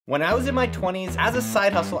When I was in my 20s, as a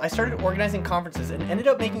side hustle, I started organizing conferences and ended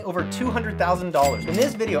up making over $200,000. In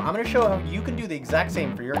this video, I'm gonna show how you can do the exact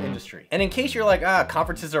same for your industry. And in case you're like,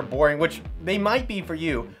 conferences are boring, which they might be for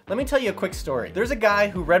you, let me tell you a quick story. There's a guy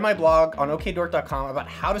who read my blog on okdork.com about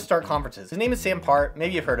how to start conferences. His name is Sam Part,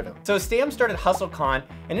 maybe you've heard of him. So Sam started HustleCon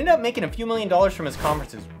and ended up making a few $1,000,000 from his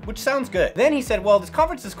conferences, which sounds good. Then he said, well, this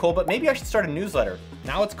conference is cool, but maybe I should start a newsletter.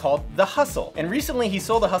 Now it's called The Hustle. And recently he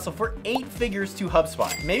sold The Hustle for 8 figures to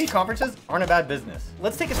HubSpot. Maybe conferences aren't a bad business.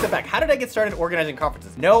 Let's take a step back. How did I get started organizing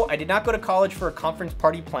conferences? No, I did not go to college for a conference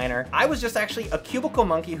party planner. I was just actually a cubicle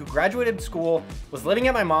monkey who graduated school, was living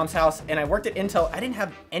at my mom's house, and I worked at Intel. I didn't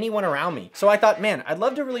have anyone around me. So I thought, man, I'd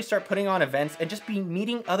love to really start putting on events and just be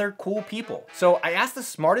meeting other cool people. So I asked the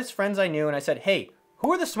smartest friends I knew and I said, hey,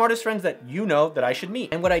 who are the smartest friends that you know that I should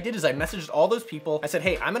meet? And what I did is I messaged all those people. I said,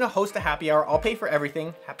 hey, I'm gonna host a happy hour. I'll pay for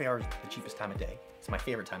everything. Happy hour is the cheapest time of day. It's my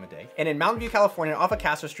favorite time of day. And in Mountain View, California, off of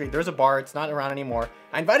Castro Street, there's a bar. It's not around anymore.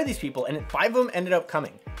 I invited these people and 5 of them ended up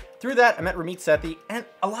coming. Through that, I met Ramit Sethi and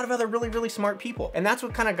a lot of other really smart people. And that's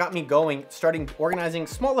what kind of got me going, starting organizing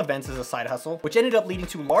small events as a side hustle, which ended up leading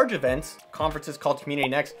to large events, conferences called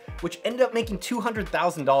Communitynext, which ended up making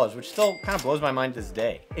 $200,000, which still kind of blows my mind to this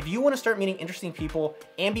day. If you want to start meeting interesting people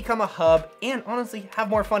and become a hub and honestly have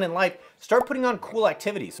more fun in life, start putting on cool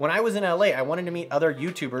activities. When I was in LA, I wanted to meet other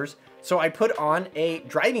YouTubers, so I put on a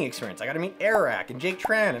driving experience. I got to meet Ararak and Jake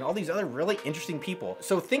Tran and all these other really interesting people.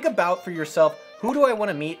 So think about for yourself, who do I want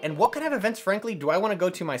to meet and what kind of events, frankly, do I want to go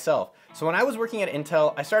to myself? So when I was working at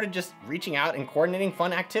Intel, I started just reaching out and coordinating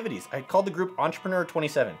fun activities. I called the group Entrepreneur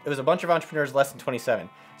 27. It was a bunch of entrepreneurs less than 27.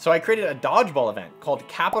 So I created a dodgeball event called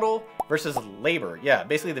Capital versus Labor. Yeah,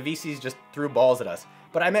 basically the VCs just threw balls at us.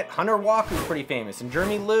 But I met Hunter Walk, who's pretty famous, and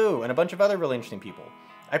Jeremy Liu, and a bunch of other really interesting people.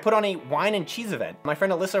 I put on a wine and cheese event. My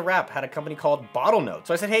friend Alyssa Rapp had a company called Bottle Note.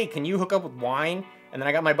 So I said, hey, can you hook up with wine? And then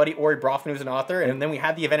I got my buddy Ori Brofman, who's an author, and then we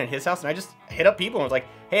had the event in his house, and I just hit up people and was like,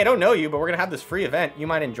 hey, I don't know you, but we're gonna have this free event. You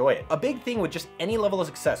might enjoy it. A big thing with just any level of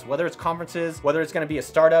success, whether it's conferences, whether it's gonna be a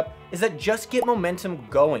startup, is that just get momentum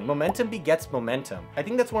going. Momentum begets momentum. I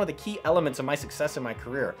think that's one of the key elements of my success in my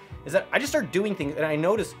career, is that I just start doing things and I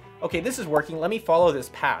notice, okay, this is working, let me follow this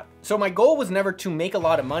path. So my goal was never to make a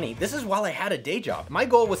lot of money. This is while I had a day job. My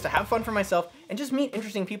goal was to have fun for myself and just meet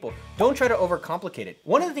interesting people. Don't try to overcomplicate it.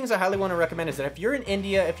 One of the things I highly want to recommend is that if you're in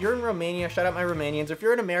India, if you're in Romania, shout out my Romanians, if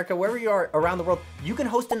you're in America, wherever you are around the world, you can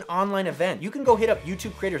host an online event. You can go hit up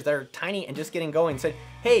YouTube creators that are tiny and just getting going and say,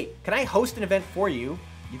 hey, can I host an event for you?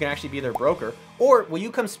 You can actually be their broker, or will you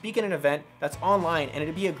come speak at an event that's online, and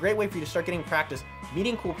it'd be a great way for you to start getting practice,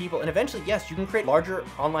 meeting cool people, and eventually, yes, you can create larger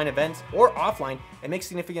online events or offline and make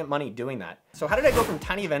significant money doing that. So how did I go from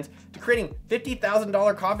tiny events to creating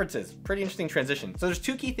 $50,000 conferences? Pretty interesting transition. So there's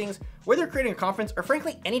 2 key things, whether you're creating a conference or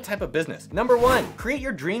frankly, any type of business. Number 1, create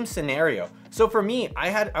your dream scenario. So for me,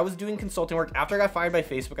 I was doing consulting work after I got fired by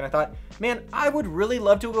Facebook, and I thought, man, I would really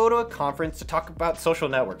love to go to a conference to talk about social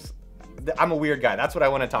networks. I'm a weird guy, that's what I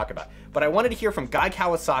want to talk about. But I wanted to hear from Guy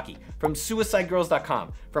Kawasaki, from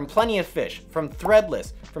SuicideGirls.com, from Plenty of Fish, from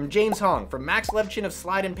Threadless, from James Hong, from Max Levchin of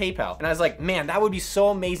Slide and PayPal. And I was like, man, that would be so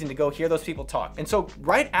amazing to go hear those people talk. And so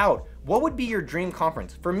write out, what would be your dream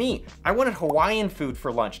conference? For me, I wanted Hawaiian food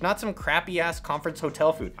for lunch, not some crappy ass conference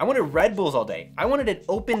hotel food. I wanted Red Bulls all day. I wanted an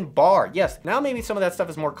open bar. Yes, now maybe some of that stuff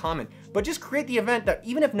is more common, but just create the event that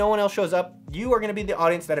even if no one else shows up, you are gonna be the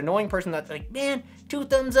audience, that annoying person that's like, man, 2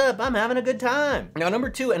 thumbs up, I'm having a good time. Now, number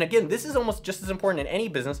 2, and again, this is almost just as important in any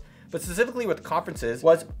business, but specifically with conferences,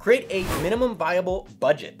 was create a minimum viable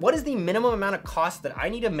budget. What is the minimum amount of cost that I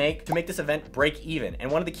need to make this event break even? And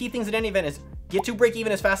one of the key things at any event is get to break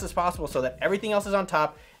even as fast as possible so that everything else is on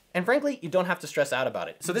top. And frankly, you don't have to stress out about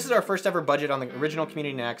it. So this is our first ever budget on the original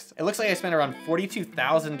Communitynext. It looks like I spent around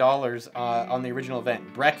 $42,000 on the original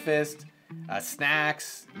event. Breakfast,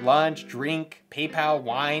 snacks, lunch, drink, PayPal,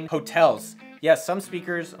 wine, hotels. Yes, some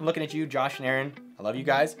speakers, I'm looking at you, Josh and Aaron, I love you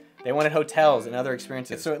guys. They wanted hotels and other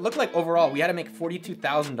experiences. So it looked like overall, we had to make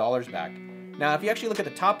 $42,000 back. Now, if you actually look at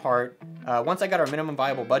the top part, once I got our minimum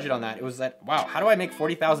viable budget on that, it was that, wow, how do I make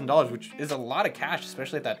 $40,000, which is a lot of cash,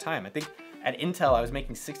 especially at that time. I think at Intel, I was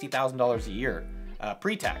making $60,000 a year,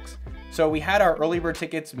 pre-tax. So we had our early bird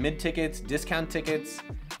tickets, mid tickets, discount tickets,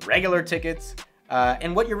 regular tickets.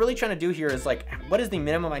 And what you're really trying to do here is like, what is the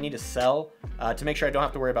minimum I need to sell to make sure I don't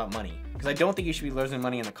have to worry about money? Because I don't think you should be losing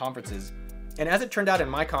money in the conferences. And as it turned out in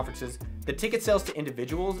my conferences, the ticket sales to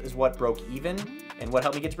individuals is what broke even and what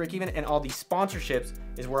helped me get to break even, and all the sponsorships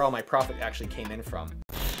is where all my profit actually came in from.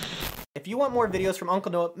 If you want more videos from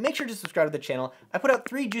Uncle Noah, make sure to subscribe to the channel. I put out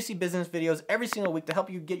 3 juicy business videos every single week to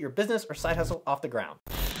help you get your business or side hustle off the ground.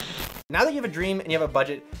 Now that you have a dream and you have a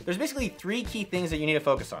budget, there's basically 3 key things that you need to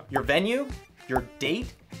focus on: your venue, your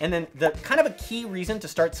date, and then the kind of a key reason to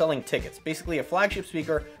start selling tickets. Basically a flagship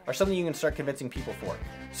speaker or something you can start convincing people for.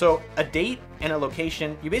 So a date and a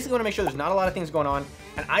location, you basically want to make sure there's not a lot of things going on.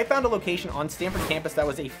 And I found a location on Stanford campus that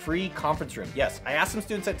was a free conference room. Yes, I asked some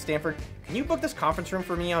students at Stanford, can you book this conference room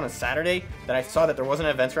for me on a Saturday that I saw that there wasn't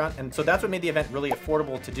events around? And so that's what made the event really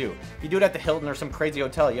affordable to do. If you do it at the Hilton or some crazy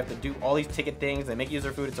hotel, you have to do all these ticket things, they make you use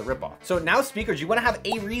their food, it's a ripoff. So now speakers, you want to have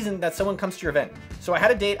a reason that someone comes to your event. So I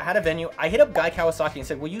had a date, I had a venue, I hit up Guy Kawasaki and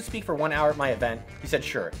said, will you speak for 1 hour at my event? He said,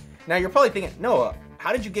 sure. Now you're probably thinking, Noah,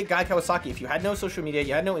 how did you get Guy Kawasaki if you had no social media,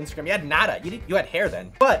 you had no Instagram, you had nada, you had hair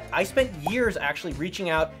then? But I spent years actually reaching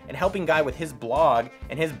out and helping Guy with his blog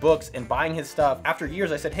and his books and buying his stuff. After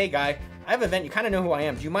years, I said, hey Guy, I have an event, you kind of know who I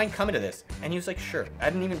am. Do you mind coming to this? And he was like, sure. I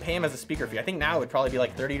didn't even pay him as a speaker fee. I think now it would probably be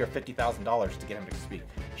like $30,000 or $50,000 to get him to speak.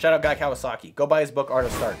 Shout out Guy Kawasaki. Go buy his book, Art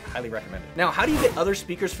of Start. Highly recommend it. Now, how do you get other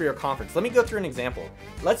speakers for your conference? Let me go through an example.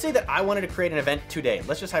 Let's say that I wanted to create an event today.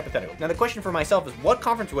 Let's just hypothetical. Now, the question for myself is, what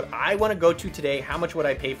conference would I want to go to today? How much would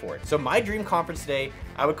I pay for it? So my dream conference today,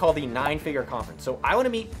 I would call the 9-figure conference. So I want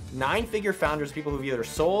to meet 9-figure founders, people who've either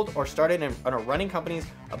sold or started and are running companies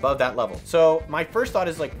above that level. So my first thought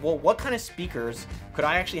is like, well, what kind of speakers could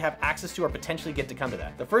I actually have access to or potentially get to come to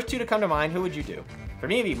that? The first 2 to come to mind, who would you do? For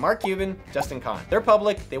me, it'd be Mark Cuban, Justin Kahn. They're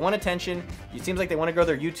public, they want attention. It seems like they want to grow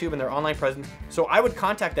their YouTube and their online presence. So I would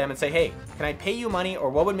contact them and say, hey, can I pay you money, or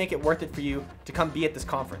what would make it worth it for you to come be at this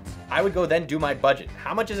conference? I would go then do my budget.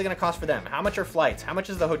 How much is it going to cost for them? How much are flights? How much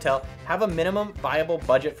is the hotel? Have a minimum viable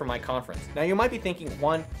budget for my conference. Now you might be thinking,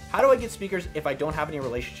 1, how do I get speakers if I don't have any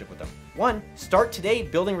relationship with them? 1, start today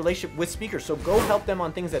building relationship with speakers. So go help them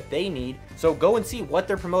on things that they need. So go and see what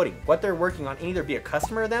they're promoting, what they're working on, and either be a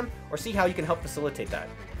customer of them or see how you can help facilitate that.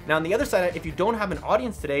 Now on the other side, if you don't have an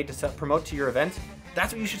audience today to promote to your events,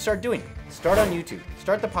 that's what you should start doing. Start on YouTube,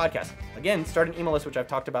 start the podcast. Again, start an email list, which I've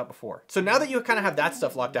talked about before. So now that you kind of have that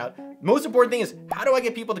stuff locked out, most important thing is, how do I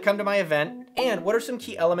get people to come to my event? And what are some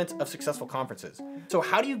key elements of successful conferences? So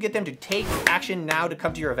how do you get them to take action now to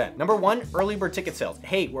come to your event? Number 1, early bird ticket sales.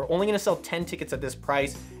 Hey, we're only gonna sell 10 tickets at this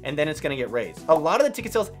price, and then it's gonna get raised. A lot of the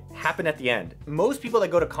ticket sales happen at the end. Most people that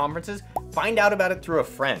go to conferences find out about it through a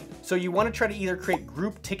friend. So you wanna try to either create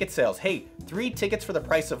group ticket sales. Hey, 3 tickets for the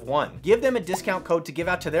price of 1. Give them a discount code to give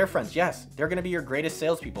out to their friends. Yes, they're gonna be your greatest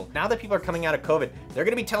salespeople. Now that people are coming out of COVID, they're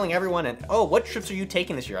gonna be telling everyone, and oh, what trips are you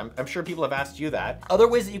taking this year? I'm sure people have asked you that. Other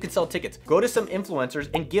ways that you can sell tickets. Go to some influencers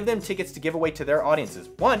and give them tickets to give away to their audiences.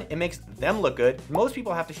 1, it makes them look good. Most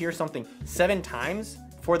people have to hear something 7 times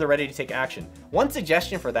before they're ready to take action. One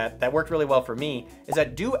suggestion for that worked really well for me is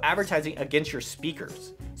that do advertising against your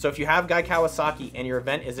speakers. So if you have Guy Kawasaki and your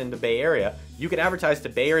event is in the Bay Area, you can advertise to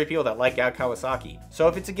Bay Area people that like Guy Kawasaki. So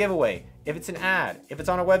if it's a giveaway, if it's an ad, if it's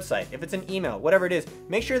on a website, if it's an email, whatever it is,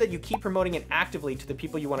 make sure that you keep promoting it actively to the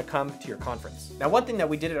people you want to come to your conference. Now, one thing that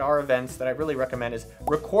we did at our events that I really recommend is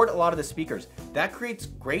record a lot of the speakers. That creates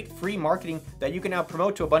great free marketing that you can now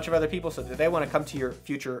promote to a bunch of other people so that they want to come to your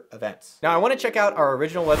future events. Now, I want to check out our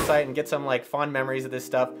original website and get some like fond memories of this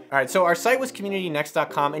stuff. All right, so our site was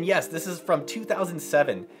communitynext.com, and yes, this is from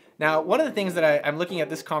 2007. Now, one of the things that I'm looking at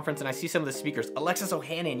this conference and I see some of the speakers, Alexis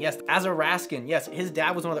Ohanian, yes, Azar Raskin, yes, his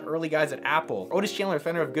dad was one of the early guys at Apple, Otis Chandler,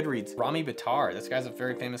 founder of Goodreads, Rami Bittar, this guy's a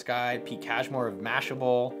very famous guy, Pete Cashmore of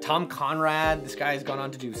Mashable, Tom Conrad, this guy has gone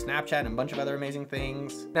on to do Snapchat and a bunch of other amazing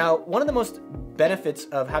things. Now, one of the most benefits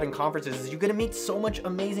of having conferences is you're gonna meet so much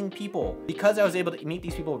amazing people. Because I was able to meet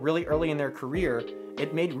these people really early in their career,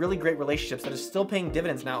 it made really great relationships that are still paying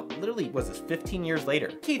dividends now, literally, was this 15 years later.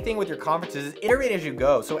 Key thing with your conferences is iterate as you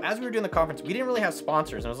go. So as we were doing the conference, we didn't really have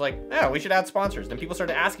sponsors. And I was like, yeah, we should add sponsors. Then people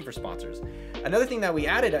started asking for sponsors. Another thing that we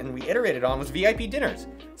added and we iterated on was VIP dinners.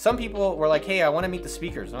 Some people were like, hey, I want to meet the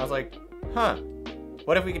speakers. And I was like, huh,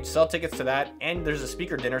 what if we could sell tickets to that? And there's a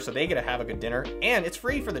speaker dinner, so they get to have a good dinner. And it's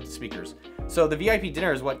free for the speakers. So the VIP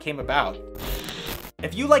dinner is what came about.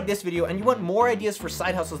 If you like this video and you want more ideas for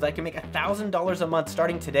side hustles that can make $1,000 a month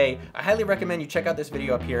starting today, I highly recommend you check out this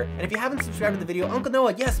video up here. And if you haven't subscribed to the video, Uncle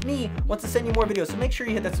Noah, yes, me, wants to send you more videos. So make sure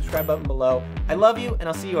you hit that subscribe button below. I love you, and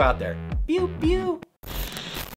I'll see you out there. Pew, pew.